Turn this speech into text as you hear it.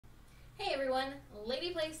everyone,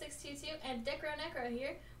 LadyPlay622 and DecroNecro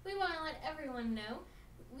here. We want to let everyone know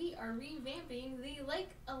we are revamping the Like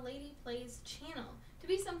a Lady Plays channel to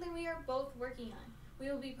be something we are both working on.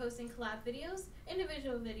 We will be posting collab videos,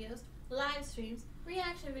 individual videos, live streams,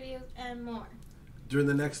 reaction videos, and more. During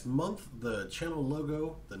the next month, the channel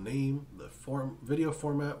logo, the name, the video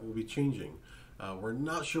format will be changing. We're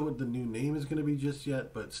not sure what the new name is going to be just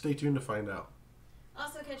yet, but stay tuned to find out.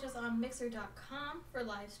 Also catch us on Mixer.com for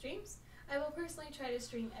live streams. I will personally try to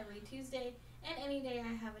stream every Tuesday and any day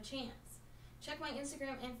I have a chance. Check my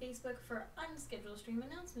Instagram and Facebook for unscheduled stream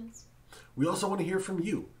announcements. We also want to hear from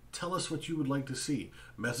you. Tell us what you would like to see.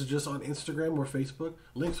 Message us on Instagram or Facebook.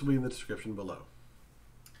 Links will be in the description below.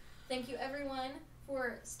 Thank you everyone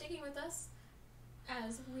for sticking with us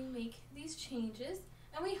as we make these changes,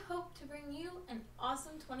 and we hope to bring you an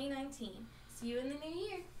awesome 2019. See you in the new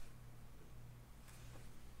year.